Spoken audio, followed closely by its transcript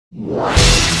Gina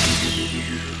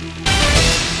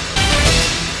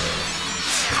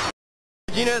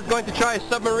is going to try a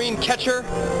submarine catcher,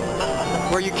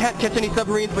 where you can't catch any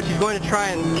submarines, but she's going to try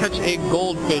and catch a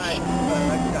goldfish. Time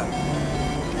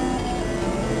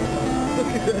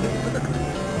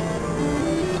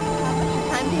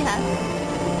do you have?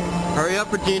 Hurry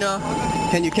up, Regina.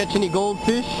 Can you catch any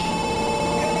goldfish?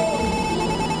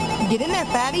 Get in there,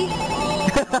 fatty.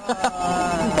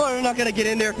 Well, we're not going to get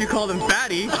in there if you call them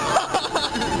fatty.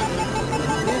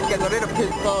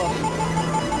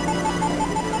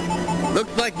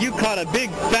 Looks like you caught a big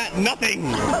fat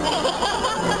nothing. What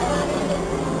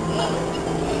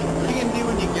are you going to do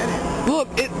when you get it? Look,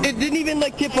 it didn't even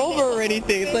like tip over or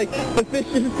anything. It's like the fish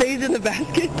just stays in the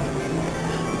basket.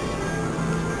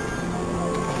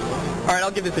 Alright,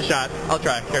 I'll give this a shot. I'll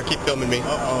try. Here, keep filming me.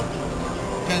 Uh-oh.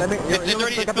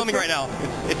 It's filming right now.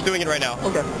 It's doing it right now.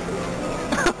 Okay.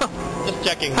 Just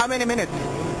checking. How many minutes?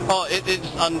 Oh, it's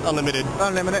unlimited.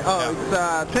 Unlimited? Oh,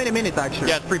 Yeah. it's 20 minutes actually.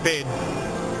 Yeah, it's prepaid.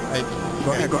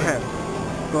 Go ahead, go ahead.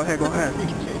 Go ahead, go ahead. I'm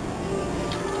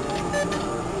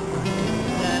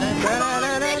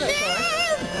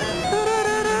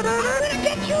gonna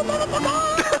get you, motherfucker!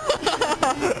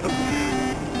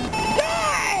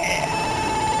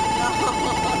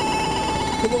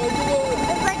 Come on, come on.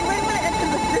 It's like right when it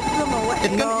enters the system or what? It's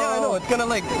gonna, yeah, I know, it's gonna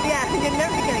like... Yeah, you're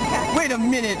never gonna catch it. Wait a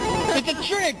minute! It's a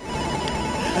trick!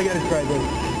 I gotta try this.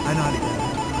 I know how to get it.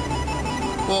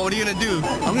 Well, what are you gonna do?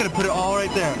 I'm gonna put it all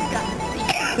right there.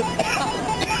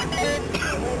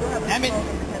 Damn it!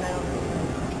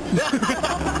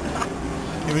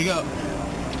 Here we go.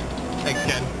 Thanks,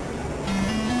 Ken.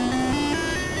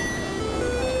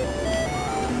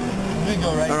 Here we go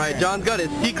right Alright, John's got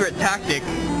his secret tactic.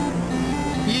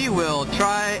 He will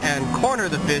try and corner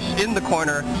the fish in the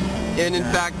corner, and in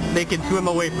fact, make it swim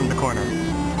away from the corner.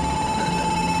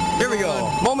 Here we go.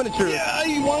 Moment of truth. Yeah,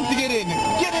 he wants to get in.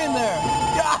 Get in there.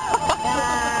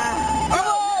 Come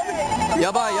on!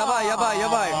 Yabai, yabai, yabai,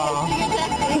 yabai.